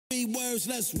words,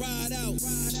 let's ride out.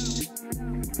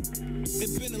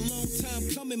 It's been a long time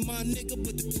coming, my nigga,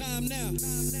 but the time now.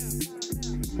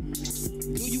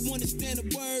 Do you understand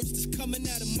the words that's coming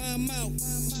out of my mouth?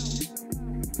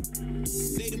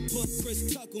 They done put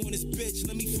Chris Tucker on this bitch,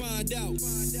 let me find out.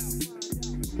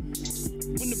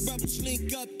 When the rebels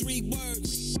link up, 3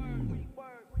 words.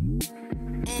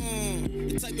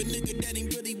 The type of nigga that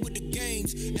ain't really with the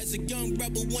games. As a young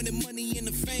rebel wanted money and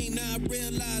the fame. Now I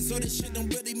realize all this shit don't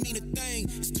really mean a thing.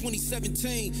 It's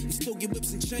 2017, you still get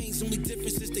whips and chains. Only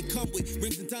difference is they come with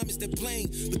rims and diamonds that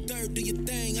bling. But third, do your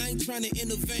thing, I ain't trying to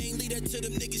intervene. Leave that to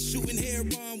them niggas shooting hair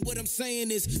on. What I'm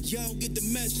saying is, y'all get the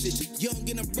message. Young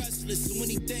and I'm restless, so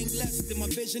anything less than my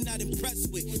vision not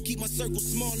impressed with. Keep my circle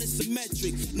small and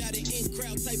symmetric. Not an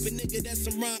in-crowd type of nigga that's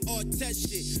some Ron Artest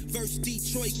shit. Verse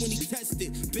Detroit when he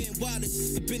tested. Ben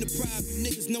Wallace, I've been deprived of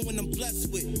niggas knowing I'm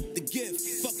blessed with the gift.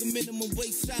 Fuck a minimum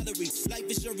wage salary. Life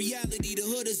is your reality, the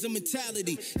hood is a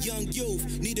mentality. Young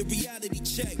youth need a reality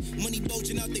check. Money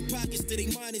bulging out their pockets till they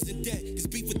mind is in debt. Cause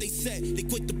beef what they said, they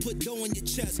quick to put dough on your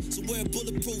chest. So wear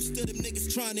bulletproof, still them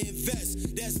niggas trying to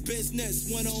invest. That's business,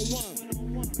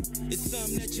 one-on-one. It's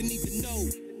something that you need to know.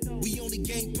 We only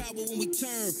gain power when we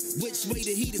turn which way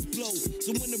the heat is blow.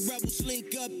 So when the rebels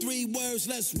link up, 3 words,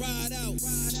 let's ride out.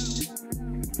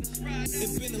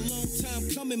 It's been a long time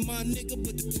coming, my nigga,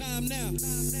 but the time now.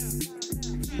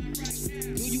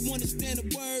 Do you understand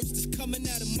the words that's coming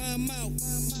out of my mouth?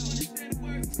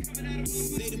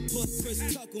 They done put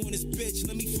Chris Tucker on this bitch,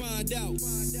 let me find out.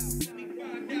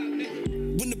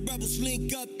 When the rebels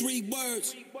link up, 3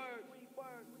 words.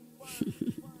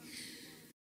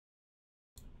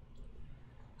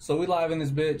 So we live in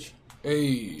this bitch.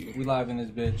 Hey. We live in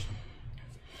this bitch.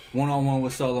 One-on-one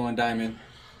with Solo and Diamond.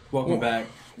 Welcome back.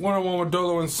 One-on-one with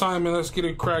Dolo and Simon. Let's get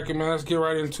it cracking, man. Let's get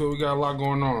right into it. We got a lot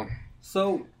going on.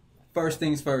 So, first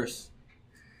things first.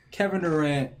 Kevin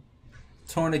Durant,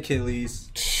 torn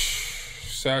Achilles.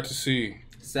 Sad to see.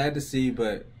 Sad to see,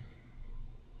 but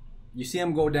you see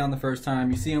him go down the first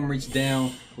time. You see him reach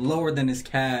down lower than his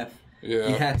calf. Yeah.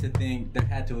 You had to think there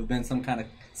had to have been some kind of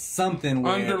something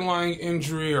where underlying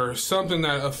injury or something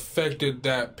that affected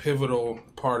that pivotal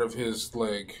part of his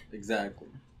leg. Exactly.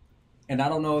 And I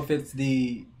don't know if it's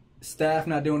the staff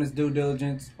not doing his due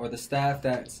diligence or the staff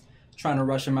that's trying to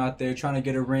rush him out there, trying to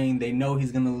get a ring. They know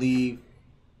he's going to leave.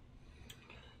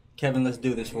 Kevin, let's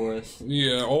do this for us.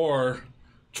 Yeah, or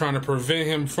trying to prevent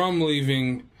him from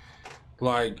leaving,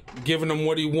 like giving him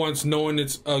what he wants, knowing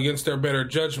it's against their better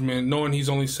judgment, knowing he's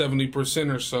only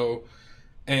 70% or so.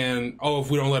 And, if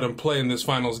we don't let him play in this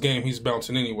finals game, he's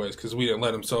bouncing anyways because we didn't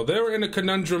let him. So they were in a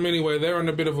conundrum anyway. They were in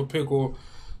a bit of a pickle.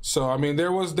 So, I mean,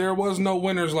 there was no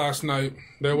winners last night.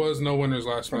 There was no winners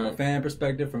last night. From a fan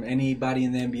perspective, from anybody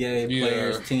in the NBA,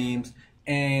 players, teams.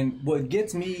 And what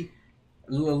gets me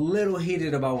a little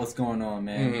heated about what's going on,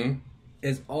 man,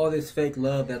 is all this fake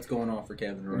love that's going on for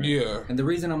Kevin Durant. Yeah. And the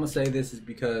reason I'm going to say this is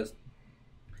because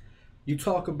you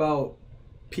talk about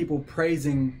people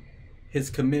praising his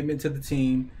commitment to the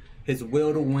team, his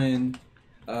will to win,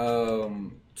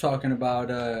 talking about,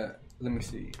 let me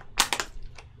see.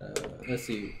 Let's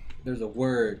see. There's a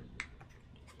word,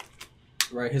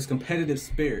 right? His competitive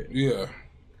spirit. Yeah.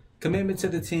 Commitment to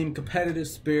the team, competitive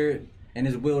spirit, and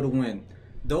his will to win.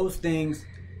 Those things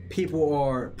people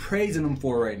are praising him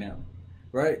for right now,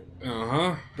 right?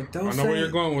 Uh-huh. But I know where you're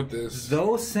going with this.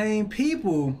 Those same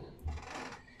people,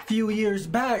 a few years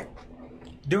back,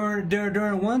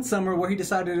 during one summer where he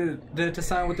decided to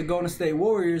sign with the Golden State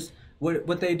Warriors,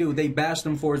 what they do? They bashed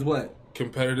him for his what?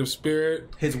 Competitive spirit.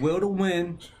 His will to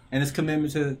win and his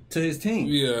commitment to his team.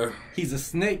 Yeah. He's a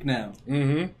snake now.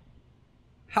 Mm-hmm.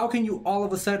 How can you all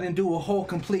of a sudden do a whole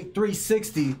complete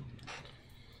 360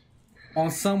 on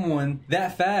someone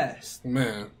that fast?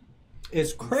 Man.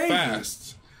 It's crazy.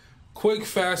 Fast. Quick,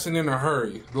 fast, and in a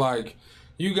hurry. Like,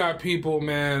 you got people,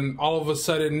 man, all of a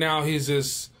sudden now he's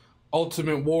this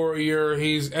ultimate warrior.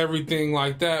 He's everything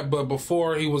like that. But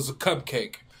before, he was a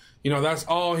cupcake. You know, that's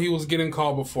all he was getting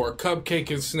called before. Cupcake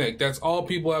and snake. That's all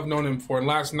people have known him for. And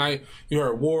last night, you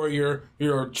heard warrior.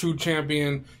 You heard true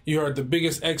champion. You heard the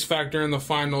biggest X factor in the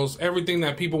finals. Everything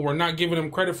that people were not giving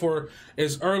him credit for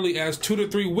as early as 2 to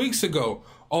 3 weeks ago.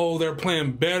 Oh, they're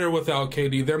playing better without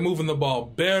KD. They're moving the ball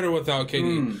better without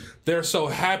KD. They're so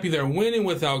happy they're winning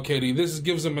without KD. This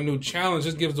gives them a new challenge.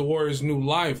 This gives the Warriors new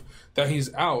life that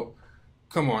he's out.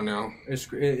 Come on now. It's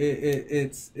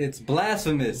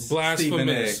blasphemous.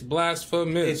 Blasphemous.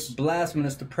 Blasphemous. It's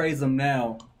blasphemous to praise him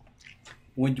now.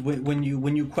 When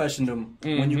you questioned him,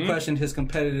 when you questioned his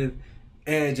competitive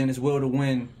edge and his will to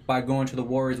win by going to the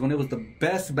Warriors when it was the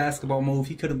best basketball move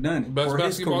he could have done Best for his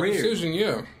basketball career. decision,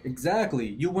 yeah. Exactly.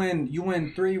 You win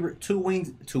two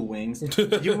wings.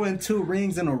 You win 2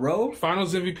 rings in a row.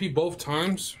 Finals MVP both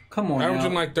times. Come on,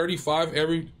 averaging now. like 35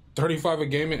 a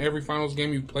game in every finals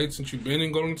game you've played since you've been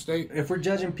in Golden State. If we're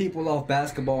judging people off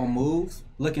basketball moves,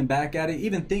 looking back at it,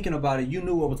 even thinking about it, you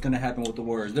knew what was going to happen with the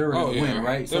Warriors. They were going to win,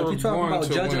 right? So if you're talking about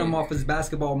judging him off his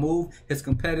basketball move, his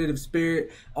competitive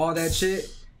spirit, all that shit,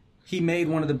 he made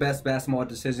one of the best basketball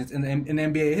decisions in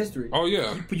NBA history. Oh,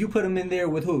 yeah. You put him in there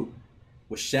with who?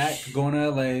 With Shaq going to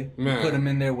LA. Man. You put him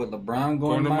in there with LeBron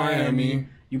going to Miami.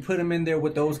 You put him in there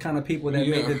with those kind of people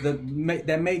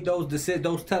that made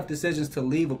those tough decisions to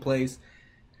leave a place,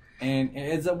 and it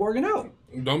ends up working out.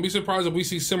 Don't be surprised if we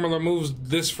see similar moves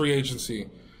this free agency.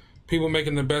 People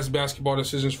making the best basketball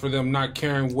decisions for them, not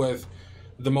caring what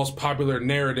the most popular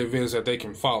narrative is that they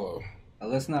can follow.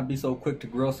 Let's not be so quick to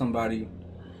grill somebody.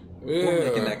 Yeah. We're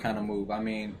making that kind of move. I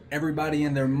mean, everybody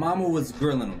and their mama was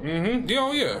grilling them. Mm-hmm. Yeah,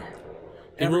 oh yeah.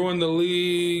 They ruined the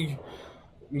league.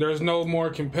 There's no more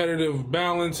competitive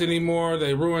balance anymore.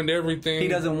 They ruined everything. He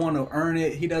doesn't want to earn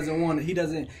it. He doesn't want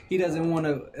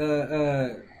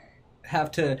to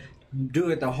have to do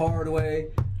it the hard way.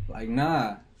 Like,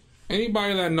 nah.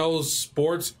 Anybody that knows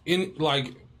sports,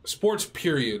 sports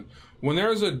period, when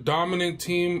there's a dominant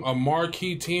team, a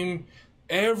marquee team,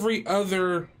 every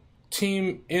other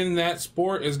team in that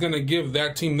sport is going to give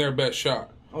that team their best shot.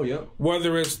 Oh, yeah.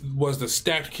 Whether it was the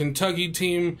stacked Kentucky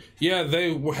team, yeah,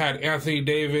 they had Anthony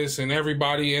Davis and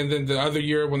everybody, and then the other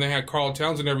year when they had Karl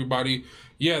Towns and everybody,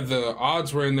 yeah, the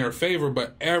odds were in their favor,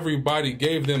 but everybody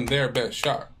gave them their best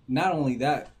shot. Not only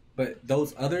that, but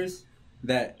those others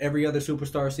that every other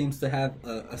superstar seems to have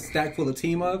a stack full of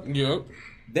team of, yep.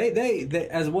 They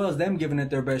as well as them giving it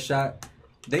their best shot,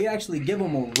 they actually give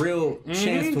them a real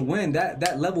chance to win.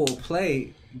 That level of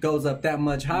play goes up that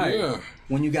much higher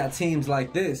when you got teams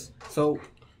like this. So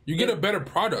you get a better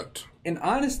product. In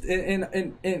on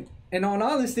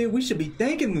honesty, we should be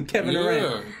thanking Kevin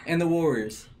Durant and the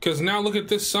Warriors. Because now look at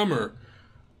this summer.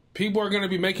 People are going to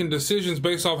be making decisions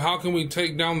based off how can we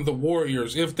take down the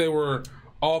Warriors if they were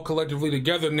all collectively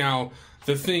together. Now,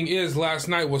 the thing is, last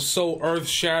night was so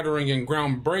earth-shattering and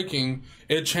groundbreaking,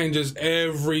 it changes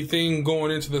everything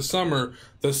going into the summer.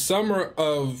 The summer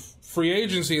of free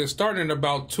agency is starting in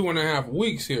about 2.5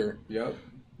 weeks here. Yep.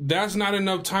 That's not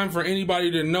enough time for anybody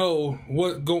to know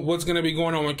what's going to be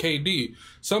going on with KD.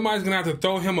 Somebody's going to have to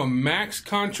throw him a max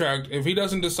contract. If he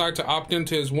doesn't decide to opt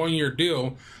into his 1-year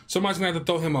deal, somebody's going to have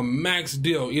to throw him a max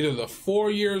deal, either the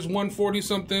 4 years,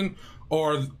 140-something,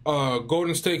 or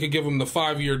Golden State could give him the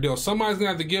 5-year deal. Somebody's going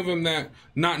to have to give him that,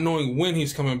 not knowing when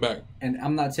he's coming back. And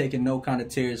I'm not taking no kind of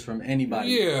tears from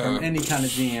anybody, from any kind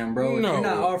of GM, bro. No. If you're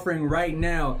not offering right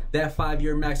now that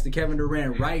 5-year max to Kevin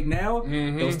Durant right now,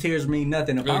 those tears mean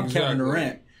nothing if I'm Kevin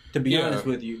Durant, to be honest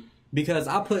with you. Because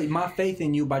I put my faith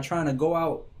in you by trying to go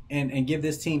out and give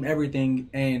this team everything,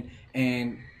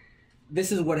 and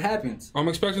this is what happens. I'm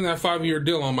expecting that 5-year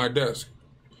deal on my desk.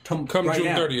 Come right June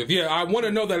now. 30th. Yeah, I want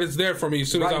to know that it's there for me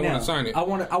as soon as I want to sign it. I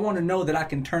want to know that I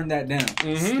can turn that down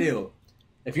still.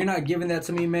 If you're not giving that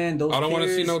to me, man, I don't want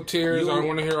to see no tears. I don't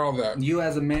want to hear all that. You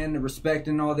as a man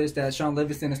respecting all this that Sean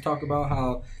Livingston has talked about,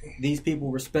 how these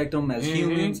people respect them as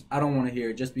humans, I don't want to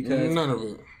hear it just because. None of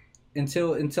it.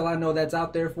 Until I know that's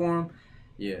out there for him,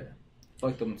 yeah.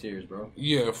 Fuck them tears, bro.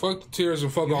 Yeah, fuck the tears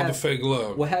and fuck all the fake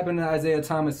love. What happened to Isaiah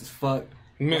Thomas is fucked.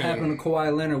 Man. What happened to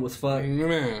Kawhi Leonard was fucked.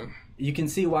 Man. You can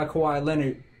see why Kawhi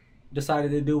Leonard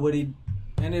decided to do what he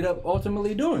ended up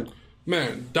ultimately doing.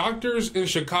 Man, doctors in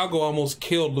Chicago almost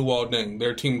killed Luol Deng,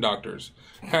 their team doctors.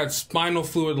 Had spinal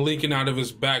fluid leaking out of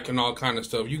his back and all kind of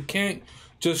stuff. You can't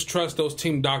just trust those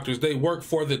team doctors. They work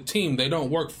for the team. They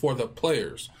don't work for the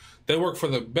players. They work for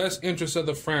the best interests of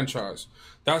the franchise.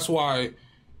 That's why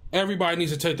everybody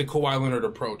needs to take the Kawhi Leonard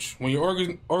approach. When your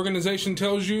organization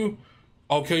tells you,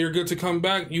 okay, you're good to come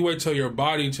back, you wait till your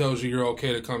body tells you you're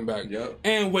okay to come back. Yep.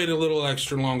 And wait a little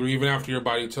extra longer, even after your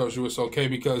body tells you it's okay,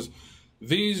 because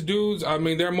these dudes, I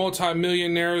mean, they're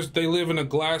multimillionaires. They live in a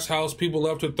glass house. People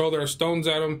love to throw their stones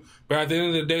at them. But at the end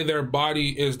of the day, their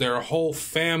body is their whole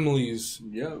family's.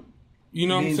 Yep. You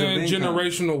know what I'm saying?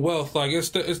 Generational wealth. Like,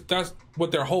 that's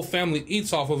what their whole family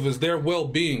eats off of, is their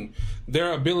well-being.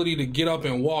 Their ability to get up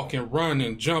and walk and run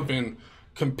and jump and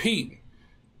compete.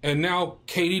 And now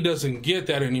KD doesn't get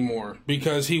that anymore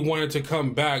because he wanted to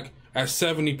come back at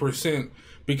 70%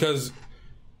 because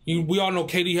we all know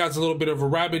KD has a little bit of a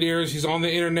rabbit ears. He's on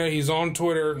the internet. He's on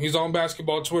Twitter. He's on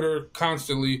basketball Twitter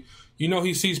constantly. You know,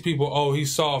 he sees people, oh,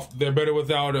 he's soft. They're better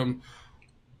without him.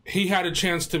 He had a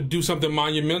chance to do something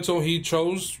monumental. He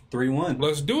chose 3-1.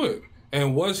 Let's do it.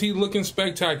 And was he looking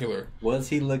spectacular? Was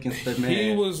he looking spectacular?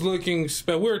 He was looking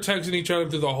we were texting each other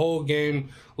through the whole game,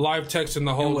 live texting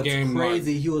the whole game.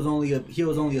 Crazy, he was only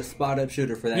a spot up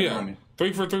shooter for that moment.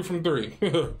 3 for 3 from 3.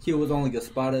 He was only a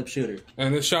spot up shooter.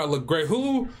 And this shot looked great.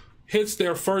 Who hits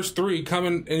their first 3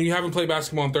 coming, and you haven't played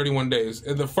basketball in 31 days,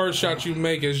 and the first shot you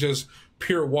make is just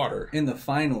pure water. In the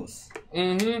finals.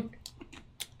 Mm-hmm.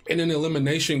 In an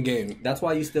elimination game. That's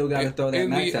why you still got to throw that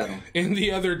max at him. In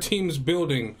the other team's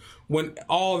building, when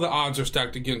all the odds are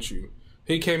stacked against you.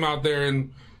 He came out there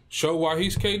and showed why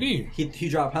he's KD. He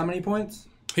dropped how many points?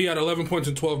 He had 11 points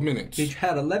in 12 minutes. He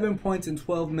had 11 points in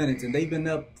 12 minutes, and they've been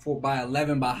up by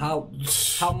 11 by how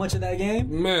much of that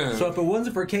game? Man. So if it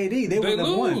wasn't for KD, they wouldn't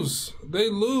have won. They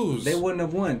lose. They wouldn't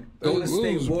have won. Golden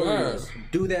State Warriors.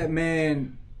 Bad. Do that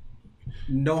man,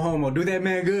 no homo. Do that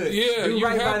man good. Yeah, do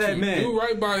right by that man. Do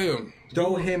right by him.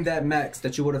 Throw him that max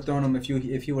that you would have thrown him if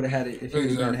you would have had it if he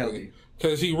was been healthy.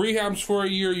 Because he rehabs for a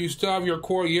year. You still have your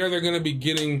core. Yeah, they're going to be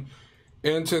getting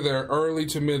into their early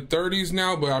to mid 30s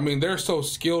now, but I mean they're so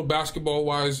skilled basketball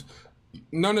wise.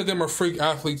 None of them are freak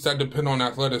athletes that depend on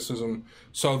athleticism,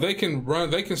 so they can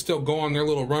run. They can still go on their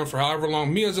little run for however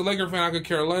long. Me as a Laker fan, I could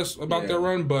care less about their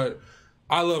run, but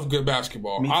I love good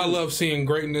basketball. I love seeing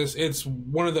greatness. It's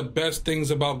one of the best things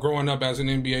about growing up as an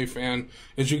NBA fan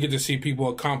is you get to see people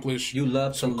accomplish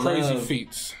some crazy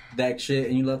feats. That shit,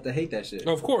 and you love to hate that shit.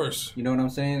 Of course. You know what I'm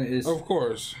saying? Of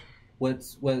course.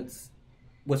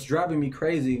 What's driving me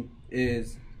crazy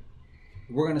is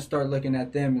we're gonna start looking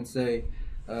at them and say,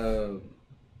 man,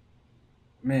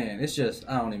 it's just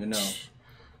I don't even know.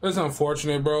 It's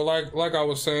unfortunate, bro. Like I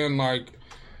was saying,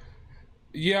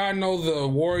 yeah, I know the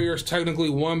Warriors technically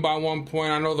won by 1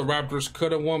 point. I know the Raptors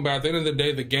could have won, but at the end of the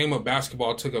day, the game of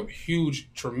basketball took a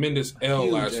tremendous L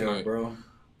last night. Bro.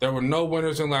 There were no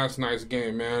winners in last night's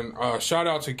game, man. Shout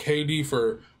out to KD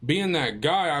for being that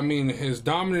guy. I mean, as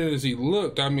dominant as he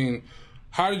looked, I mean,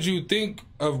 what did you think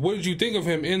of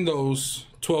him in those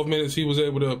 12 minutes he was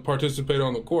able to participate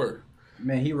on the court?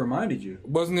 Man, he reminded you.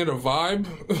 Wasn't it a vibe?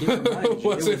 He reminded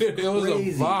you. It was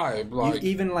a vibe.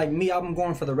 Even like me, I'm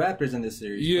going for the Raptors in this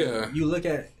series. Yeah. You look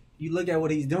at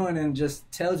what he's doing and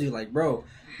just tells you like, bro,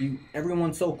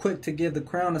 everyone's so quick to give the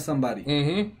crown to somebody.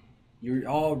 Mm-hmm. You're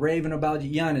all raving about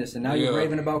Giannis, and now you're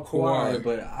raving about Kawhi.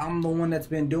 But I'm the one that's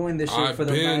been doing this shit for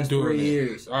the last 3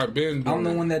 years. I'm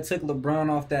the one that took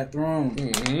LeBron off that throne.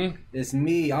 Mm-hmm. It's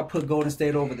me. I put Golden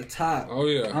State over the top. Oh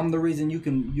yeah. I'm the reason you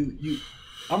can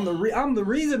I'm the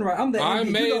reason, right? I'm the MVP. I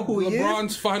made you know who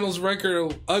LeBron's finals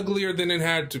record uglier than it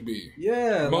had to be.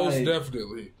 Yeah, most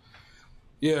definitely.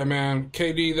 Yeah, man.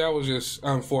 KD, that was just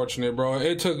unfortunate, bro.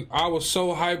 I was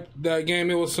so hyped that game.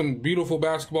 It was some beautiful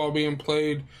basketball being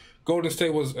played. Golden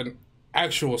State was an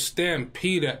actual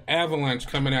stampede, an avalanche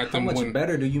coming at them. How much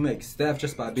better do you make Steph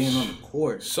just by being on the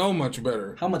court? So much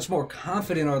better. How much more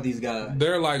confident are these guys?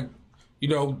 They're like,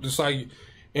 just like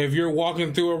if you're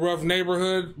walking through a rough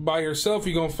neighborhood by yourself,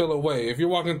 you're going to feel away. If you're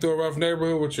walking through a rough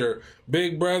neighborhood with your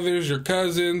big brothers, your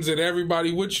cousins, and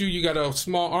everybody with you, you got a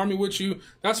small army with you.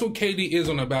 That's what KD is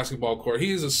on a basketball court.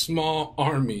 He is a small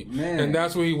army. Man. And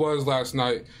that's what he was last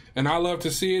night. And I love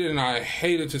to see it, and I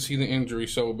hated to see the injury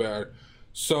so bad.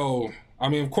 So, I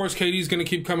mean, of course, KD's going to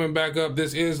keep coming back up.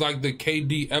 This is like the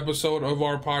KD episode of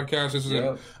our podcast. This is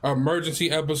an emergency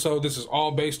episode. This is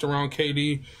all based around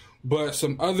KD. But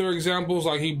some other examples,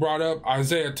 like he brought up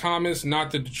Isaiah Thomas,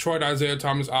 not the Detroit Isaiah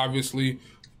Thomas, obviously.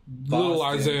 Little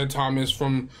Isaiah Thomas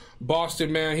from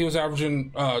Boston, man. He was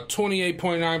averaging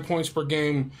 28.9 points per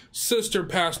game. Sister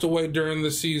passed away during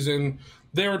the season.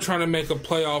 They were trying to make a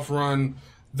playoff run.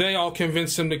 They all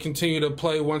convinced him to continue to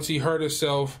play once he hurt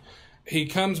himself. He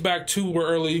comes back too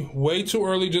early, way too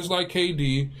early, just like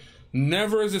KD.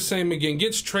 Never is the same again.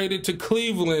 Gets traded to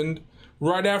Cleveland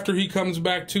right after he comes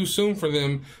back too soon for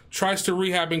them. Tries to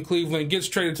rehab in Cleveland. Gets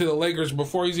traded to the Lakers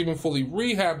before he's even fully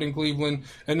rehabbed in Cleveland.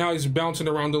 And now he's bouncing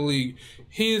around the league.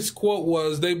 His quote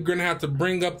was, they're going to have to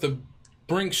bring up the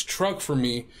Brinks truck for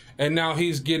me, and now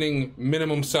he's getting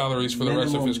minimum salaries for the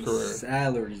rest of his career.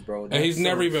 Salaries, bro. And he's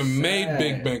never even made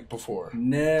big bank before.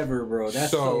 Never, bro.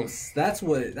 That's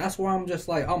why I'm just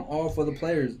like, I'm all for the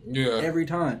players. Yeah. Every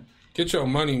time. Get your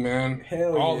money, man.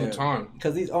 All the time.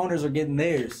 Because these owners are getting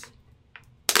theirs.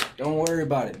 Don't worry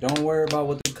about it. Don't worry about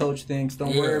what the coach thinks.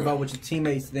 Don't worry about what your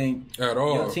teammates think. At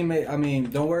all.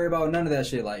 Don't worry about none of that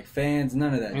shit. Like fans,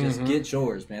 none of that. Just get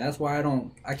yours, man. That's why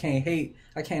I can't hate.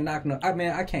 I can't knock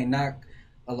I can't knock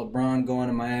a LeBron going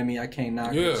to Miami. I can't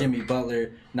knock a Jimmy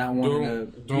Butler not wanting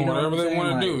to do whatever they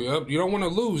want to do. Yep. You don't want to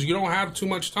lose. You don't have too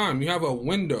much time. You have a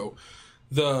window.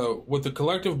 with the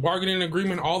collective bargaining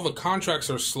agreement, all the contracts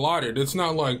are slotted. It's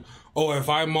not like, oh, if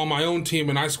I'm on my own team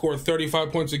and I score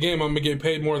 35 points a game, I'm going to get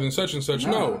paid more than such and such.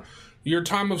 No. Your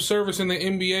time of service in the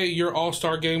NBA, your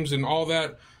all-star games and all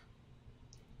that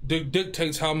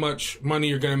dictates how much money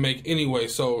you're going to make anyway.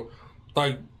 So,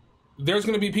 like, there's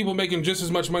going to be people making just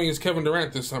as much money as Kevin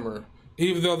Durant this summer,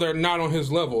 even though they're not on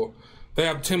his level. They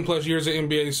have 10-plus years of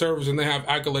NBA service and they have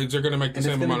accolades. They're going to make the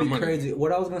same amount of money. Crazy.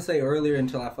 What I was going to say earlier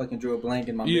until I fucking drew a blank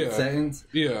in my mid-sentence.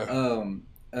 Yeah.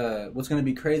 What's going to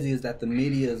be crazy is that the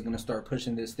media is going to start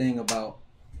pushing this thing about,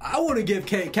 I want to give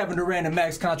Kevin Durant a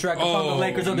max contract upon the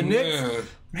Lakers or the Knicks.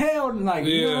 Hell, like,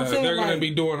 you know what I'm saying? They're going to be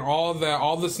doing all that,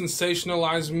 all the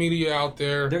sensationalized media out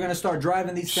there. They're going to start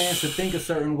driving these fans to think a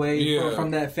certain way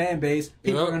from that fan base.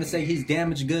 People are going to say he's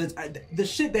damaged goods.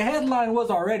 The headline was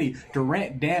already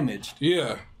Durant damaged.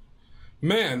 Yeah.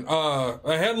 Man,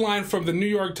 a headline from the New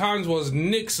York Times was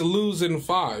Knicks losing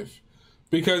 5.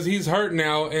 Because he's hurt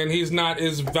now, and he's not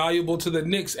as valuable to the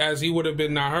Knicks as he would have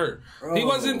been not hurt. Bro. He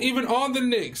wasn't even on the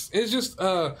Knicks. It's just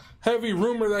a heavy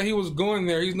rumor that he was going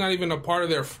there. He's not even a part of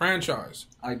their franchise.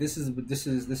 Like this is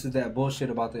that bullshit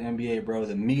about the NBA, bro.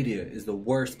 The media is the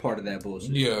worst part of that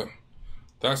bullshit. Yeah,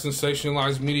 that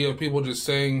sensationalized media. People just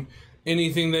saying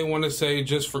anything they want to say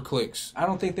just for clicks. I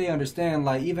don't think they understand,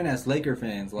 like, even as Laker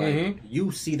fans, like,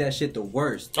 you see that shit the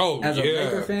worst. Oh, as a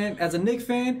Laker fan, as a Knicks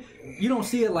fan, you don't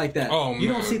see it like that. Oh, you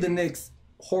don't see the Knicks'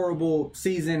 horrible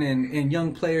season and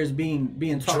young players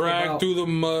being talked dragged about. through the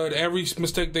mud. Every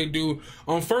mistake they do.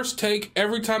 On First Take,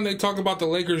 every time they talk about the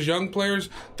Lakers' young players,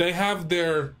 they have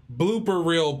their blooper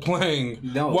reel playing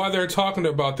while they're talking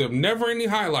about them. Never any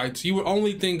highlights. You would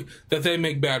only think that they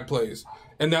make bad plays.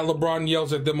 And that LeBron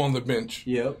yells at them on the bench.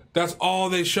 Yep. That's all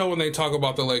they show when they talk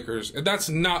about the Lakers. And that's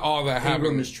not all that happens.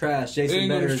 Ingram is trash.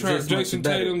 Jason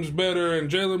Tatum's better, and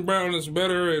Jaylen Brown is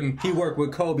better, and he worked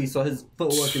with Kobe, so his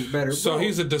footwork is better. So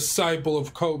he's a disciple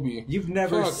of Kobe. You've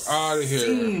never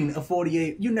seen a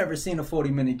 48. You've never seen a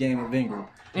 40-minute game of Ingram.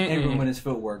 Ingram with his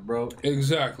footwork, bro.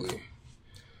 Exactly.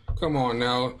 Come on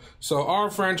now. So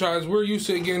our franchise, we're used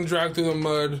to getting dragged through the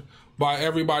mud by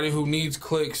everybody who needs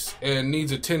clicks and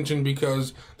needs attention,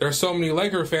 because there's so many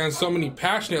Laker fans, so many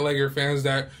passionate Laker fans,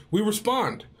 that we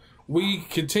respond. We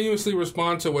continuously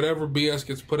respond to whatever BS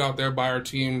gets put out there by our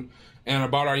team and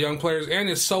about our young players. And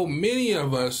it's so many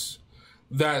of us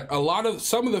that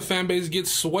some of the fan base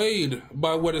gets swayed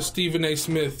by what a Stephen A.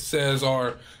 Smith says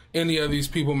or any of these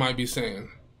people might be saying.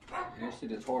 That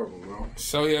shit is horrible, bro.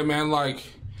 So yeah, man, like...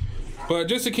 But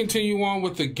just to continue on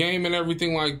with the game and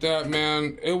everything like that,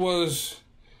 man, it was...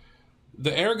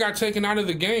 The air got taken out of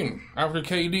the game after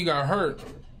KD got hurt.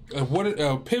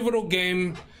 A pivotal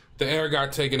game, the air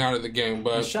got taken out of the game.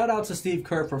 But shout out to Steve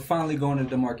Kerr for finally going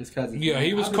to DeMarcus Cousins. Yeah,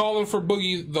 he was calling for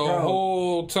Boogie the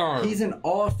whole time. He's an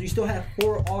all-star. You still have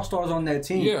 4 All-Stars on that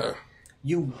team. Yeah.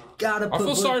 You gotta put... I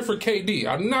feel sorry for KD.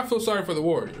 I do not feel sorry for the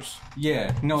Warriors.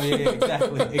 Yeah. No, yeah,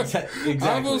 exactly. exactly.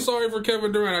 I feel sorry for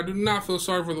Kevin Durant. I do not feel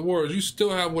sorry for the Warriors. You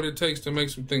still have what it takes to make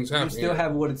some things happen. You still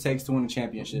have what it takes to win a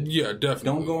championship. Yeah, definitely.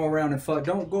 Don't go around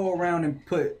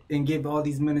and give all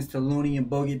these minutes to Looney and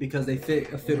Bogey because they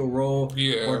fit a fiddle role.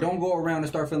 Yeah. Or don't go around and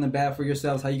start feeling bad for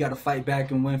yourselves, how you gotta fight back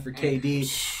and win for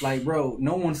KD. Like, bro,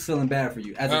 no one's feeling bad for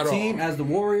you. As a team, as the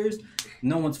Warriors...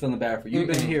 No one's feeling bad for you. You've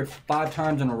been here 5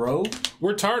 times in a row.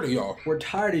 We're tired of y'all. We're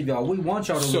tired of y'all. We want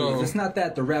y'all to lose. It's not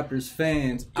that the Raptors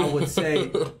fans, I would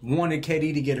say, wanted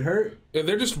KD to get hurt. Yeah,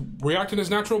 they're just reacting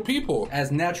as natural people.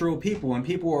 As natural people. And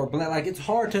people are like, it's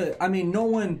hard to... I mean, no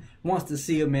one wants to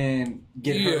see a man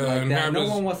get hurt like that. No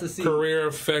one wants to see... career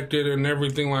affected and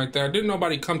everything like that. Didn't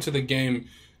nobody come to the game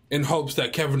in hopes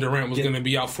that Kevin Durant was going to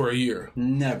be out for a year?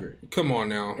 Never. Come on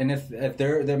now. And if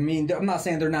they're mean, I'm not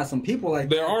saying there are not some people like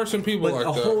that. There are some people like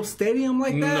that. But a whole stadium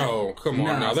like that? No, come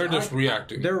on now. They're just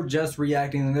reacting. They're just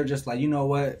reacting, and they're just like, you know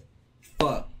what?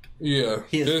 Fuck. Yeah.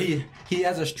 He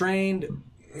has a strained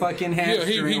fucking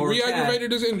hamstring. Yeah, he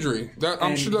re-aggravated his injury.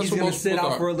 I'm sure that's what most people thought. He's going to sit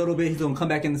out for a little bit. He's going to come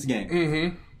back in this game.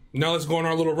 Mm-hmm. Now let's go on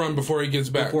our little run before he gets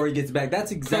back.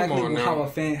 That's exactly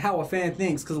how a fan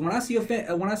thinks. Because when I see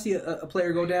a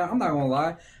player go down, I'm not gonna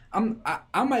lie.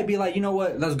 I might be like, you know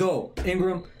what? Let's go,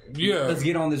 Ingram. Yeah, let's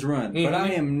get on this run. Mm-hmm. But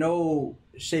I am no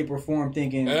shape or form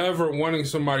thinking ever wanting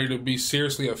somebody to be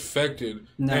seriously affected.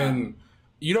 Nah. And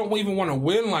you don't even want to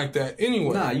win like that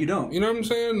anyway. Nah, you don't. You know what I'm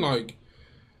saying? Like,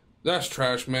 that's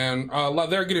trash, man.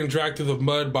 They're getting dragged through the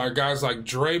mud by guys like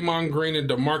Draymond Green and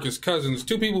DeMarcus Cousins,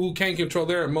 2 people who can't control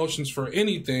their emotions for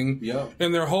anything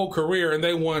in their whole career, and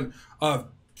they want a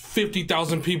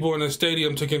 50,000 people in a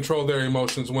stadium to control their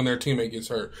emotions when their teammate gets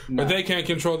hurt. Nah. But they can't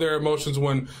control their emotions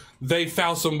when they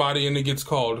foul somebody and it gets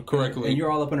called correctly. And you're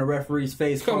all up in the referee's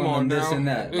face calling them this and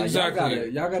that. Like, Exactly.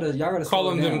 Y'all gotta calling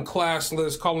slow them down.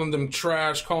 classless, calling them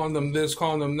trash, calling them this,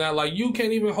 calling them that. Like, you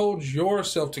can't even hold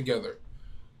yourself together.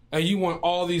 And you want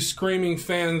all these screaming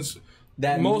fans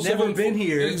that most never of them been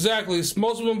here. Exactly.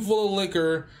 Most of them full of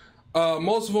liquor.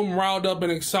 Most of them riled up and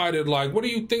excited. Like, what do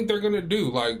you think they're gonna do?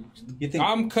 Like,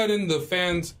 I'm cutting the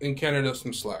fans in Canada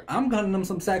some slack. I'm cutting them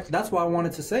some slack. That's why I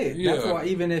wanted to say it. Yeah. That's why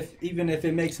even if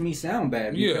it makes me sound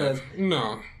bad, because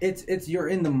it's you're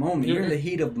in the moment. You're in the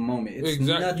heat of the moment. It's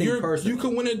nothing personal. You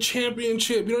can win a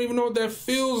championship. You don't even know what that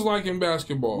feels like in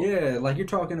basketball. Yeah, like you're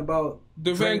talking about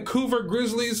the Vancouver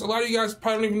Grizzlies. A lot of you guys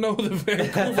probably don't even know who the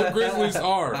Vancouver Grizzlies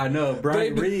are. I know,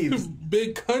 Brian Reeves.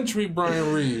 Big country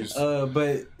Brian Reeves.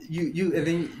 But you and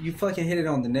then you fucking hit it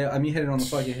on the nail. I mean, you hit it on the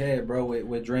fucking head, bro,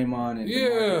 with Draymond and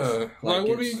DeMarcus. Like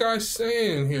what are you guys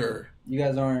saying here? You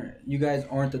guys aren't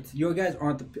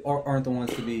the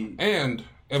ones to be. And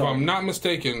if I'm not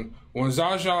mistaken, when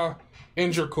Zaza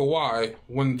injured Kawhi,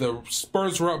 when the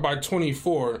Spurs were up by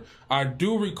 24, I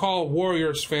do recall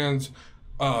Warriors fans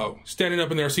standing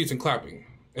up in their seats and clapping.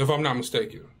 If I'm not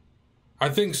mistaken, I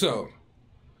think so.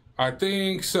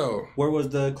 Where was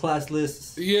the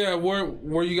classless? Yeah,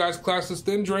 were you guys classless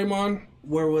then, Draymond?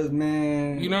 Where was,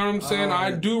 man? You know what I'm saying?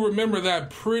 I do remember that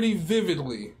pretty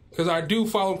vividly because I do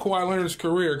follow Kawhi Leonard's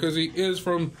career because he is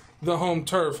from the home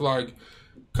turf. Like,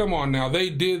 come on now,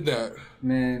 they did that.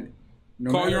 Man,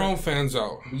 call your own fans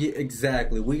out. Yeah,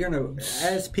 exactly. We're gonna,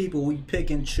 as people, we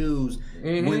pick and choose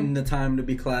when the time to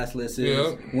be classless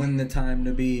is, when the time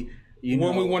to be.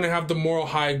 When we want to have the moral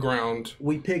high ground.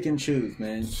 We pick and choose,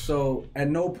 man. So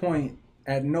at no point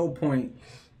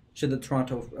should the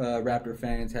Toronto Raptor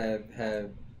fans have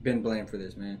been blamed for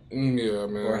this, man. Yeah,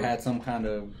 man. Or had some kind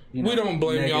of, we don't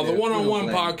blame y'all. The one-on-one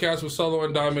podcast with Solo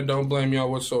and Diamond don't blame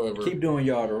y'all whatsoever. Keep doing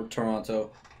y'all,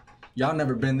 Toronto. Y'all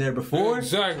never been there before.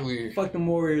 Exactly. Fuck them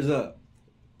Warriors up.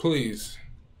 Please.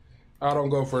 I don't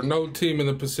go for no team in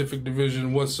the Pacific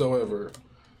Division whatsoever.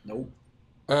 Nope.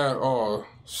 At all.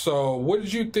 So, what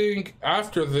did you think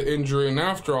after the injury and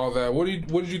after all that? What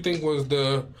did you think was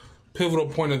the pivotal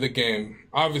point of the game?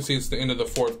 Obviously, it's the end of the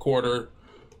fourth quarter,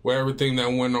 where everything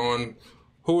that went on.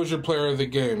 Who was your player of the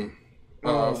game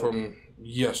from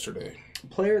yesterday?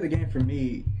 Player of the game for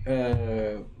me,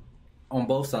 on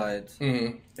both sides.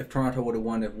 Mm-hmm. If Toronto would have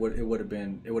won, it would have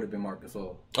been Marc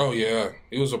Gasol. Oh yeah,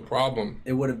 it was a problem.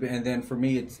 It would have been, and then for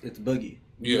me, it's Boogie.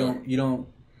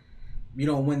 You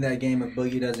don't win that game if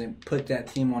Boogie doesn't put that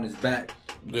team on his back.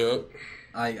 Yep.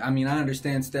 I mean, I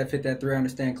understand Steph hit that three. I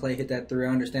understand Klay hit that three. I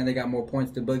understand they got more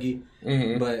points than Boogie.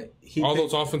 Mm-hmm. But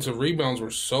those offensive rebounds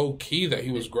were so key that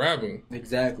he was grabbing.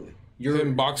 Exactly. You're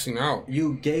boxing out.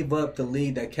 You gave up the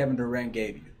lead that Kevin Durant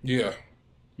gave you. Yeah.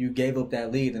 You gave up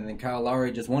that lead, and then Kyle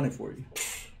Lowry just won it for you.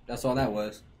 That's all that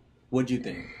was. What'd you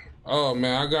think? Oh,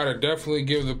 man, I got to definitely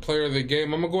give the player of the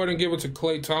game. I'm going to go ahead and give it to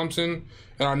Klay Thompson.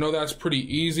 And I know that's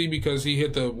pretty easy because he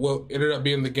hit ended up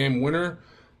being the game winner.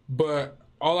 But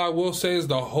all I will say is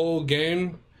the whole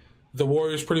game, the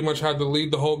Warriors pretty much had the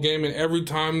lead the whole game. And every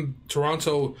time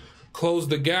Toronto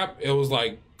closed the gap, it was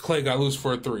like Klay got loose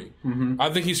for a three. Mm-hmm. I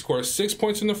think he scored 6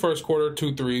 points in the first quarter,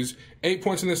 2 threes, 8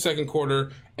 points in the second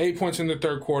quarter, 8 points in the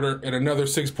third quarter, and another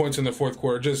 6 points in the fourth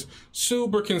quarter. Just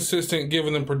super consistent,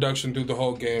 giving them production through the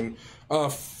whole game.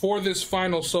 For this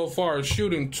final so far,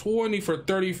 shooting 20 for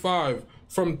 35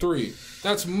 from three.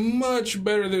 That's much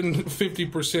better than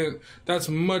 50%. That's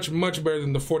much, much better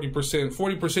than the 40%.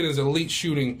 40% is elite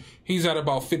shooting. He's at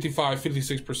about 55,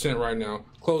 56% right now,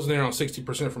 closing in on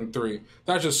 60% from three.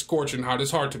 That's just scorching hot.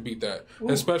 It's hard to beat that,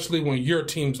 especially when your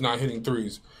team's not hitting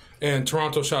threes. And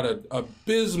Toronto shot an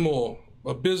abysmal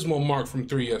mark from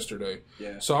three yesterday.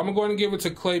 Yeah. So I'm going to go ahead and give it to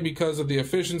Klay because of the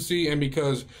efficiency and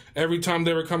because every time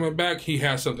they were coming back, he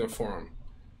had something for him.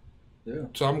 Yeah.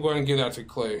 So I'm going to give that to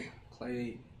Klay.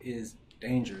 Klay is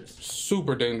dangerous.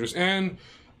 Super dangerous. And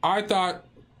I thought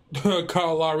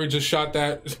Kyle Lowry just shot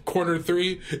that corner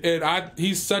three, and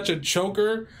he's such a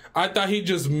choker. I thought he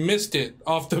just missed it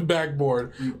off the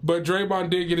backboard. But Draymond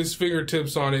did get his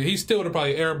fingertips on it. He still would have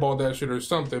probably airballed that shit or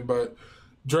something, but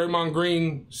Draymond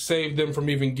Green saved them from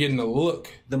even getting a look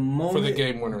for the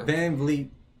game winner. Van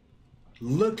Vliet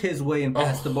looked his way and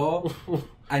passed the ball.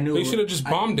 I knew they should have just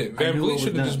bombed it. Van Vliet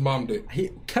should have just bombed it.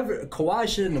 Kawhi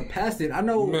shouldn't have passed it. I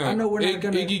know we're not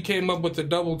gonna. Iggy came up with the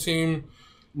double team.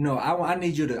 No, I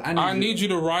need you to. I need you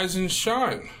to rise and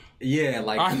shine. Yeah,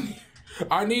 like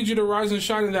I need you to rise and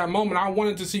shine in that moment. I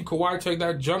wanted to see Kawhi take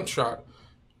that jump shot.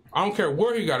 I don't care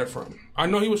where he got it from. I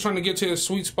know he was trying to get to his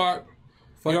sweet spot.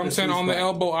 You know what I'm saying? On the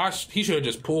elbow, he should have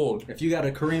just pulled. If you got a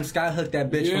Kareem Skyhook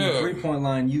that bitch from the 3-point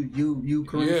line, you Kareem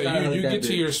Skyhook you that get bitch.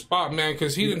 to your spot, man,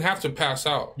 because he didn't have to pass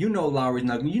out. You know Lowry's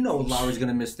not. You know Lowry's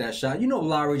gonna miss that shot. You know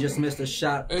Lowry just missed a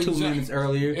shot 2 minutes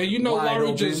earlier, and you know Lowry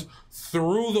open. just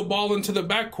threw the ball into the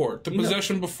backcourt. The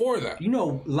possession before that. You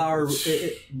know Lowry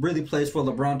really plays for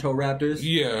LeBronto Raptors.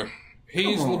 Yeah,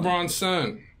 he's LeBron's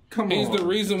son. He's the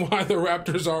reason why the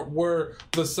Raptors were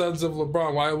the sons of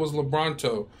LeBron. Why it was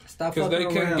LeBronto. Because they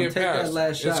couldn't get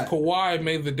past. It's Kawhi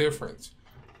made the difference.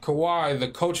 Kawhi, the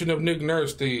coaching of Nick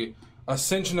Nurse, the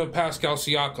ascension of Pascal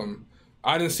Siakam.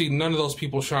 I didn't see none of those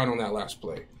people shine on that last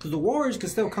play. Because the Warriors can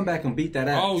still come back and beat that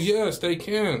ass. Oh, yes, they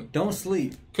can. Don't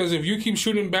sleep. Because if you keep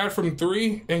shooting bad from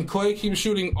 3 and Klay keeps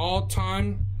shooting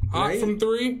all-time hot from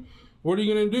 3, what are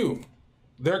you going to do?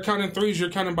 They're counting 3s, you're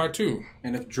counting by 2.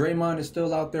 And if Draymond is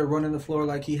still out there running the floor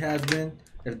like he has been,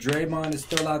 if Draymond is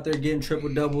still out there getting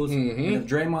triple-doubles, and if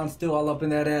Draymond's still all up in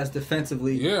that ass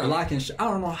defensively, blocking I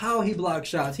don't know how he blocks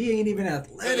shots. He ain't even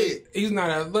athletic. He's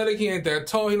not athletic. He ain't that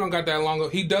tall. He don't got that long.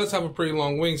 He does have a pretty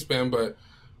long wingspan, but,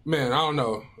 man, I don't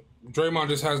know. Draymond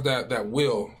just has that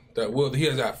will. He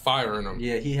has that fire in him.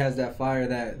 Yeah, he has that fire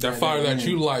that fire that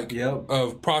you like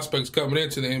of prospects coming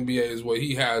into the NBA is what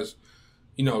he has,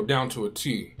 down to a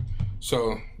T.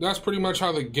 So that's pretty much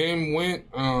how the game went.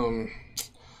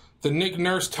 The Nick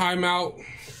Nurse timeout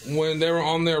when they were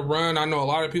on their run. I know a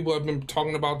lot of people have been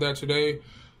talking about that today.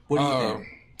 What do you think?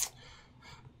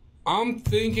 I'm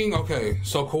thinking, okay,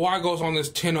 so Kawhi goes on this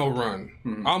 10-0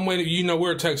 run. I'm waiting.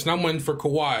 We're texting. I'm waiting for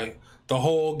Kawhi the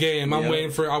whole game. I'm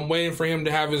waiting for him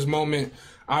to have his moment.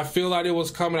 I feel like it was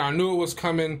coming. I knew it was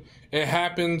coming. It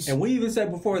happens. And we even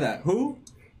said before that, who?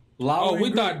 Lowry.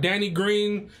 We thought Danny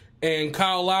Green and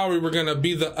Kyle Lowry were going to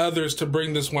be the others to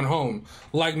bring this one home,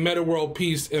 like Metta World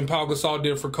Peace and Pau Gasol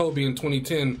did for Kobe in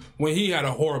 2010 when he had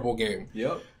a horrible game.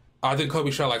 Yep. I think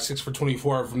Kobe shot like 6 for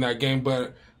 24 from that game,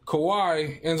 but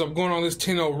Kawhi ends up going on this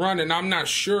 10-0 run, and I'm not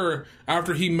sure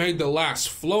after he made the last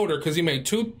floater, because he made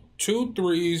two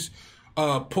threes,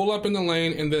 pull up in the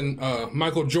lane, and then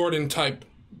Michael Jordan type,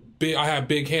 I have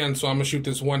big hands, so I'm going to shoot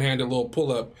this one-handed little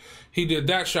pull-up. He did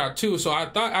that shot too. So I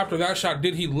thought after that shot,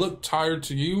 did he look tired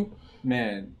to you?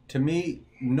 Man, to me,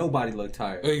 nobody looked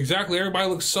tired. Exactly. Everybody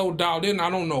looked so dialed in. I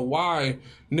don't know why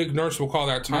Nick Nurse will call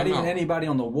that timeout. Not even anybody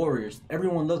on the Warriors.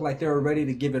 Everyone looked like they were ready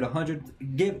to give it 100,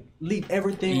 leave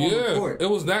everything on the court. It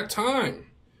was that time.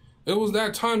 It was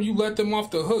that time you let them off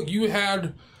the hook. You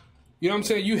had, you know what I'm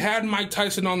saying? You had Mike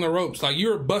Tyson on the ropes. Like, you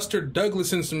were Buster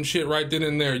Douglas in some shit right then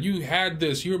and there. You had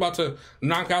this. You were about to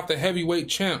knock out the heavyweight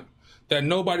champ that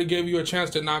nobody gave you a chance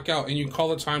to knock out, and you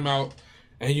call a timeout,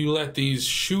 and you let these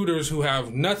shooters who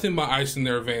have nothing but ice in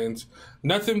their veins,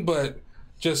 nothing but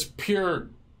just pure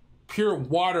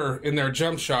water in their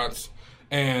jump shots,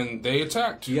 and they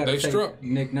attacked. They struck.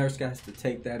 Nick Nurse has to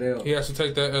take that L. He has to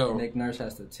take that L. Nick Nurse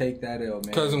has to take that L, man.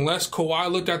 Because unless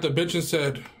Kawhi looked at the bench and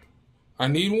said, I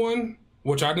need one,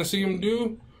 which I didn't see him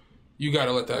do, you got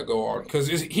to let that go on. Because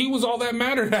he was all that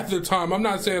mattered at the time. I'm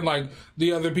not saying like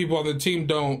the other people on the team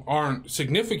aren't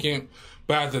significant,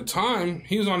 but at the time,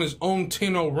 he was on his own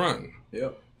 10-0 run.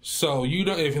 Yep. So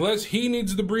unless he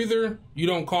needs the breather, you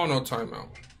don't call no timeout.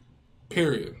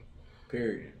 Period.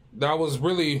 That was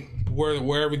really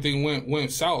where everything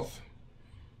went south.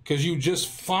 Because you just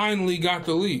finally got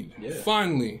the lead. Yeah.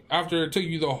 Finally. After it took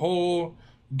you the whole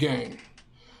game.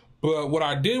 But what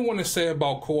I did want to say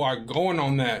about Kawhi going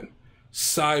on that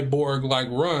cyborg-like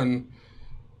run,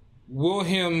 will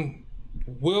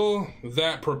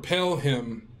that propel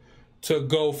him to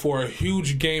go for a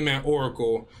huge game at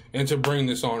Oracle and to bring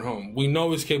this on home? We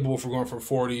know he's capable for going for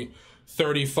 40,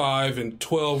 35, and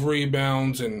 12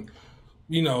 rebounds, and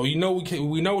we know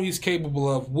what he's capable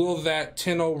of. Will that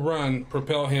 10-0 run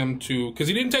propel him to? Because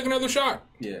he didn't take another shot.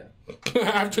 Yeah.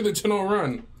 After the 10-0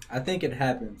 run, I think it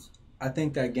happens. I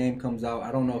think that game comes out.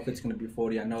 I don't know if it's going to be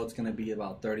 40. I know it's going to be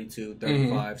about 32,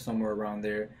 35, somewhere around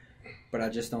there. But I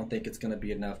just don't think it's going to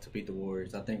be enough to beat the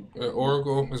Warriors. I think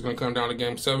Oracle is going to come down to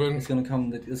Game 7. It's going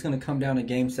to come down to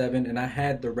Game 7, and I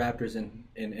had the Raptors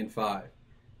in 5,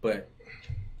 but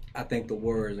I think the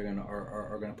Warriors are going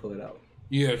to pull it out.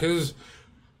 Yeah, because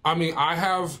I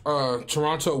have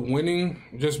Toronto winning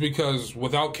just because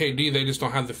without KD they just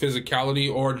don't have the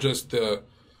physicality or just the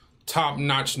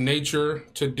top-notch nature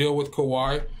to deal with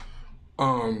Kawhi,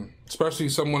 especially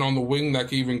someone on the wing that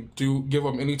can even give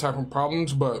up any type of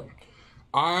problems. But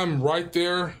I'm right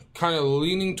there kind of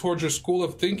leaning towards your school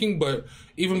of thinking, but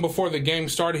even before the game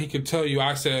started, he could tell you,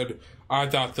 I said, I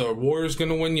thought the Warriors going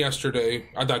to win yesterday.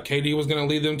 I thought KD was going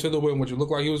to lead them to the win, which it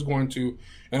looked like he was going to,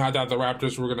 and I thought the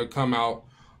Raptors were going to come out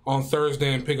on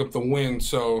Thursday and pick up the win.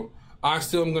 So I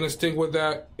still am going to stick with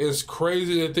that. It's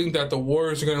crazy to think that the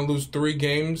Warriors are going to lose 3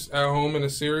 games at home in a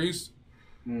series.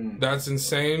 That's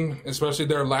insane, especially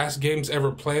their last games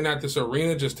ever playing at this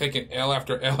arena, just taking L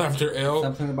after L after L.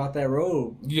 Something about that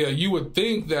road. Yeah, you would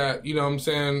think that, you know what I'm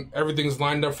saying, everything's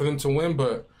lined up for them to win,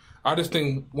 but I just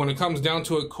think when it comes down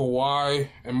to it, Kawhi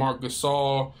and Marc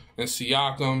Gasol and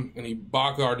Siakam and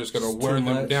Ibaka are just going to wear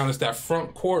them down. It's that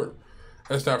front court.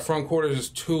 It's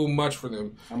just too much for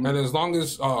them. And as long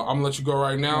as, I'm going to let you go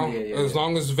right now, as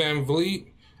long as Van Vliet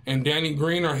and Danny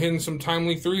Green are hitting some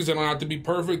timely threes, they don't have to be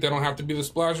perfect. They don't have to be the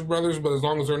Splash Brothers, but as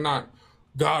long as they're not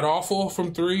god-awful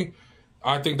from 3,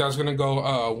 I think that's going to go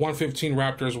 115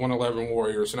 Raptors, 111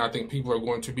 Warriors, and I think people are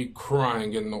going to be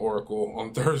crying in the Oracle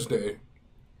on Thursday.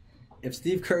 If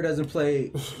Steve Kerr doesn't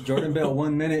play Jordan Bell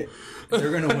 1 minute,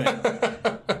 they're going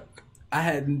to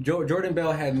win. Jordan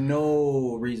Bell had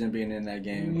no reason being in that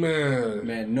game.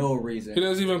 Man, no reason. He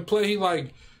doesn't even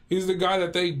play. He's the guy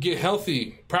that they get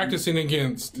healthy practicing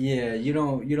against. Yeah, you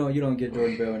don't get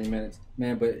Jordan Bell any minutes,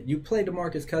 man. But you play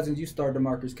DeMarcus Cousins, you start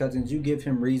DeMarcus Cousins, you give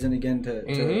him reason again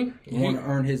to want to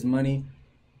earn his money,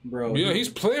 bro. Yeah, he's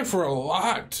playing for a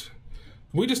lot.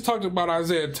 We just talked about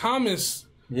Isaiah Thomas.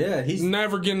 Yeah, he's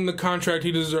never getting the contract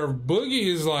he deserved.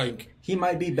 Boogie is like, he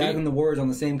might be back in the Warriors on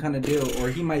the same kind of deal, or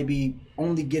he might be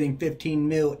only getting 15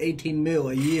 mil, 18 mil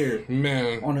a year,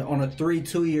 man, on a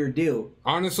 2-year deal.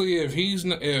 Honestly, if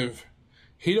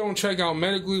he don't check out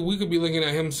medically, we could be looking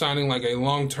at him signing like a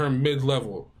long-term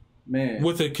mid-level. Man.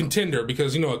 With a contender,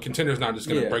 because, a contender's not just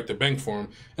going to break the bank for him.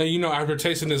 And, after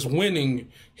tasting this winning,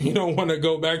 he don't want to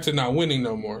go back to not winning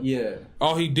no more. Yeah.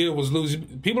 All he did was lose.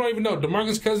 People don't even know.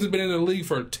 DeMarcus Cousins has been in the league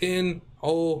for 10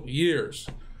 whole years.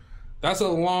 That's a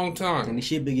long time. And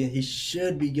he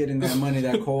should be getting that money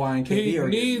that Kawhi and KD are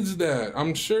getting. He needs that.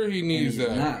 I'm sure he needs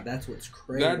that. Not. That's what's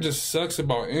crazy. That just sucks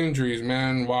about injuries,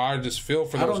 man. Well, I just feel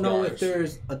for those guys. I don't know if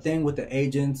there's a thing with the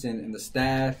agents and the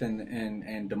staff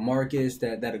and DeMarcus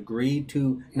that agreed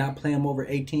to not play him over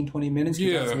 18, 20 minutes.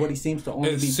 Yeah. That's what he seems to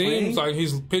only be playing. It seems like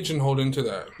he's pigeonholed into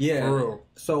that. Yeah. For real.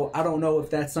 So I don't know if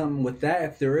that's something with that.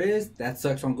 If there is, that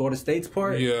sucks on Golden State's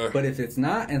part. Yeah. But if it's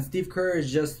not, and Steve Kerr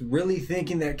is just really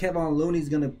thinking that Kevin Looney's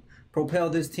going to propel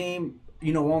this team,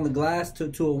 on the glass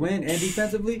to a win and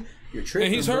defensively, you're tripping.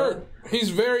 And he's hurt. He's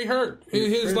very hurt.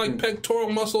 His pectoral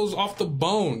muscles off the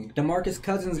bone. DeMarcus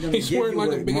Cousins is going to give you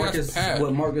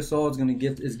what Marc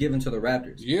Gasol is given to the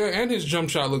Raptors. Yeah, and his jump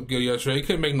shot looked good yesterday. He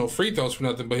couldn't make no free throws for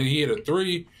nothing, but he hit a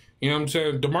 3. You know what I'm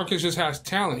saying? DeMarcus just has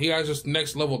talent. He has just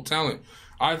next level talent.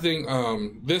 I think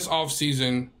this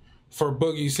offseason for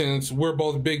Boogie, since we're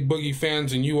both big Boogie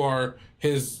fans and you are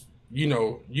his,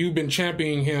 you've been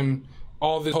championing him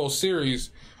all this whole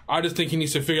series, I just think he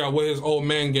needs to figure out what his old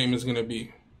man game is going to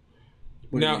be.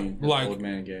 What do you mean, old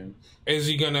man game? Is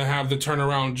he going to have the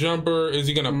turnaround jumper? Is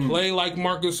he going to play like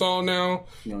Marc Gasol now?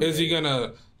 Is he going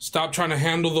to stop trying to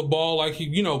handle the ball like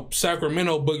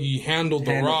Sacramento Boogie handled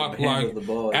the rock,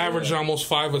 averaged almost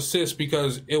 5 assists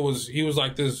because he was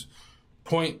like this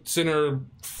point center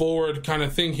forward kind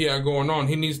of thing he had going on.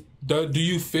 Do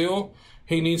you feel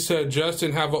he needs to adjust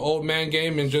and have an old man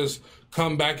game and just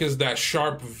come back as that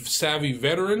sharp, savvy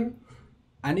veteran?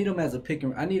 I need him as a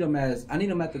picker. I need him at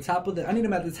the top of the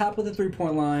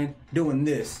 3-point line doing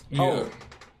this. Yeah. Oh,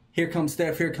 here comes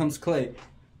Steph, here comes Clay.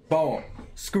 Ball,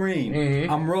 screen.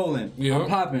 I'm rolling. I'm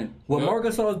popping. What Marc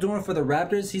Gasol is doing for the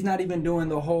Raptors, he's not even doing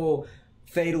the whole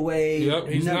fade away. Yep,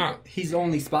 he's not. He's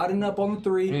only spotting up on the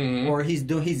 3, or he's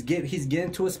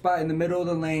getting to a spot in the middle of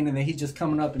the lane, and then he's just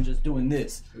coming up and just doing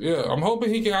this. Yeah, I'm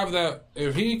hoping he can have that.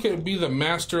 If he could be the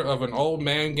master of an old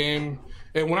man game,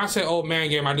 and when I say old man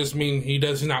game, I just mean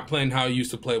he's not playing how he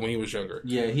used to play when he was younger.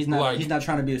 Yeah, he's not. He's not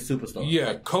trying to be a superstar.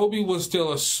 Yeah, Kobe was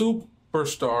still a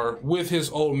superstar with his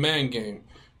old man game.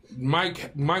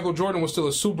 Michael Jordan was still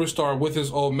a superstar with his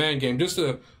old man game. Just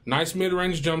a nice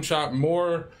mid-range jump shot,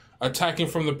 more attacking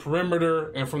from the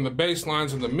perimeter and from the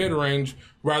baselines and the mid-range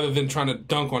rather than trying to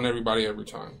dunk on everybody every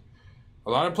time. A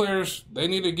lot of players, they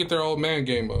need to get their old man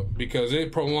game up because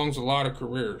it prolongs a lot of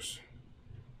careers,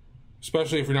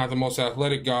 especially if you're not the most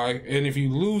athletic guy. And if you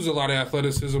lose a lot of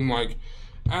athleticism, like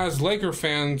as Laker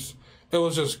fans, it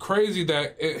was just crazy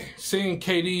that seeing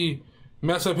KD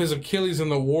mess up his Achilles in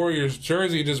the Warriors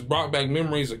jersey just brought back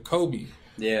memories of Kobe.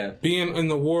 Yeah. Being in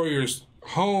the Warriors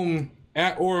home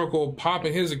at Oracle,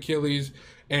 popping his Achilles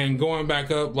and going back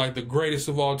up like the greatest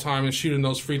of all time and shooting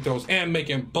those free throws and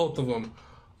making both of them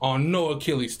on no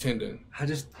Achilles tendon. I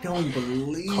just don't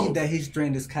believe that he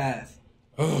strained his calf.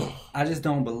 I just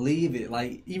don't believe it.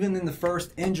 Like, even in the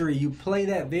first injury, you play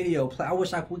that video. I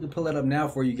wish we could pull it up now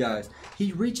for you guys.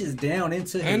 He reaches down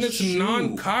into his and it's shoe.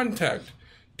 Non-contact.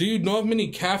 Do you know of many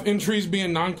calf injuries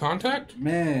being non-contact?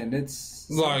 Man, it's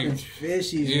like something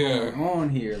fishy going on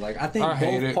here. Like I think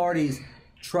both parties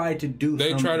tried to do.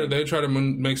 They try to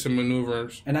make some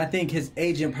maneuvers, and I think his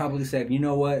agent probably said, "You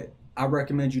know what? I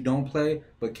recommend you don't play,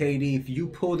 but KD, if you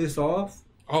pull this off,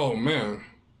 oh man."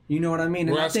 You know what I mean?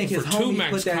 And I think his homie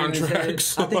put that in his head.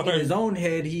 I think in his own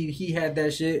head, he had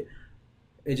that shit.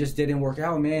 It just didn't work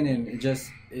out, man. And it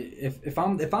just if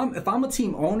I'm a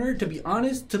team owner, to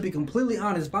be completely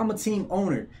honest, if I'm a team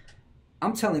owner,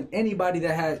 I'm telling anybody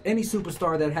that has any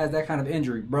superstar that has that kind of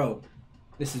injury, bro,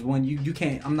 this is when you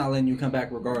can't. I'm not letting you come back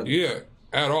regardless. Yeah,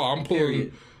 at all.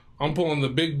 I'm pulling the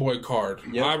big boy card.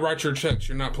 Yep. I write your checks.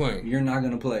 You're not playing. You're not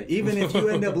going to play. Even if you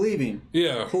end up leaving.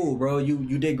 Yeah. Cool, bro.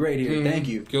 You did great here. Mm-hmm. Thank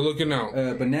you. You're looking out.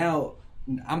 But now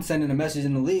I'm sending a message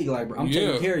in the league like, bro, I'm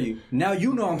taking care of you. Now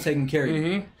you know I'm taking care of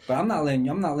you. But I'm not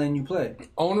letting you play.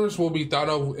 Owners will be thought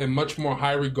of in much more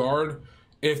high regard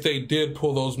if they did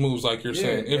pull those moves like you're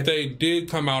saying. If they did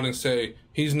come out and say,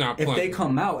 he's not playing. If they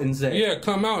come out and say... Yeah,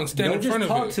 come out and stand in front of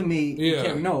it. Don't just talk to me.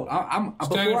 Yeah. No,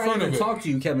 before I even talk to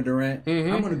you, Kevin Durant,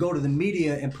 I'm going to go to the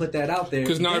media and put that out there.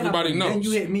 Because now everybody knows. Then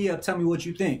you hit me up, tell me what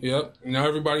you think. Yep. Now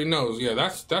everybody knows. Yeah,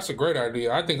 that's a great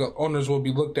idea. I think owners will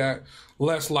be looked at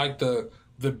less like the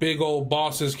big old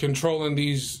bosses controlling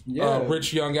these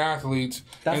rich young athletes,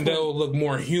 and they'll look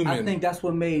more human. I think that's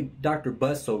what made Dr.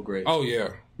 Buzz so great. Oh,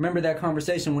 yeah. Remember that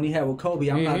conversation when he had with Kobe?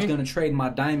 I'm not going to trade my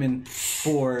diamond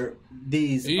for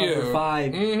these other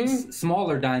 5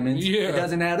 smaller diamonds. Yeah. It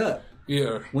doesn't add up.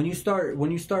 Yeah. When you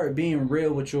start being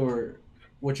real with your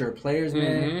players,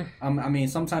 man. I mean,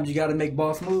 sometimes you got to make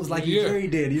boss moves like Jerry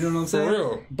did. You know what I'm saying? For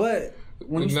real. But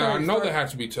when you I know that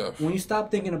has to be tough. When you stop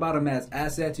thinking about them as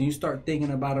assets and you start thinking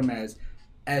about them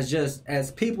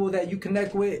as people that you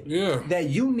connect with, that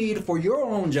you need for your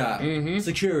own job,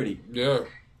 security. Yeah.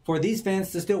 For these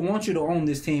fans to still want you to own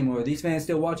this team, or these fans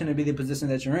still watching to be the position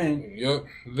that you're in. Yep.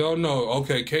 They'll know,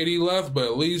 okay, KD left, but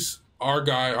at least our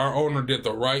owner did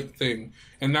the right thing.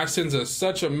 And that sends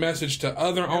such a message to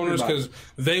other owners because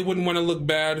they wouldn't want to look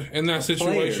bad in that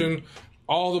situation.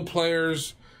 All the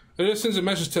players. It just sends a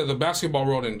message to the basketball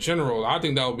world in general. I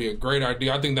think that would be a great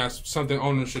idea. I think that's something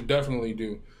owners should definitely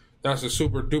do. That's a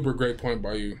super duper great point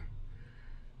by you.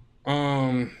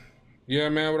 Yeah,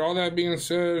 man, with all that being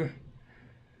said...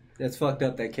 That's fucked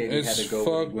up that KD had to go.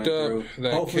 Fucked up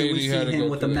that hopefully KD we see him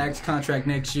with a max contract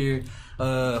next year.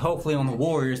 Hopefully on the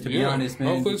Warriors, to be honest, man.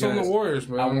 Hopefully it's on the Warriors,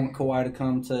 man. I want Kawhi to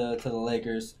come to the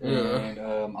Lakers. And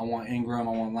I want Ingram,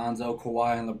 I want Lonzo,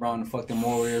 Kawhi, and LeBron to fuck them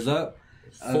Warriors up.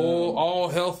 All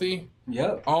healthy.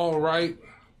 Yep. All right.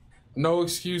 No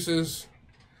excuses.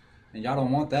 And y'all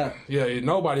don't want that. Yeah,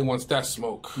 nobody wants that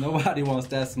smoke. Nobody wants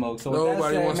that smoke. So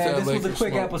nobody wants that. This was a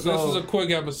quick episode. This was a quick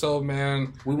episode,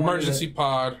 man. Emergency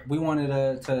pod. We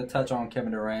wanted to touch on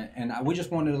Kevin Durant, and we just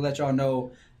wanted to let y'all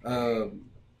know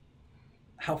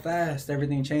how fast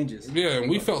everything changes. Yeah, and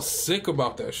we felt sick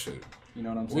about that shit. You know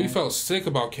what I'm saying? We felt sick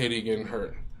about KD getting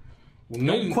hurt.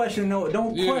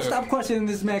 Stop questioning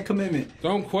this man's commitment.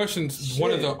 Don't question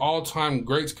one of the all-time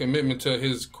greats' commitment to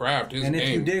his craft, his game. And if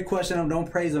you did question him, don't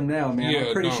praise him now, man.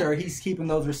 I'm pretty sure he's keeping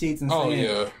those receipts and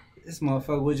saying, this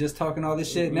motherfucker was just talking all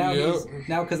this shit. Now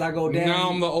because I go down. Now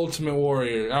I'm the ultimate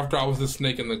warrior after I was the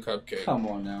snake in the cupcake. Come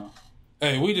on now.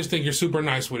 Hey, we just think you're super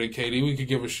nice with it, KD. We could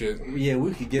give a shit. Yeah,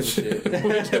 we could give a shit.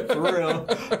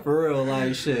 For real,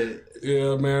 like shit.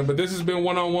 Yeah, man. But this has been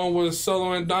One-on-One with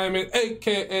Solo and Diamond,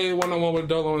 a.k.a. One-on-One with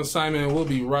Dolo and Simon. We'll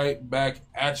be right back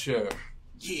at you.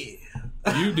 Yeah.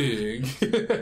 You dig.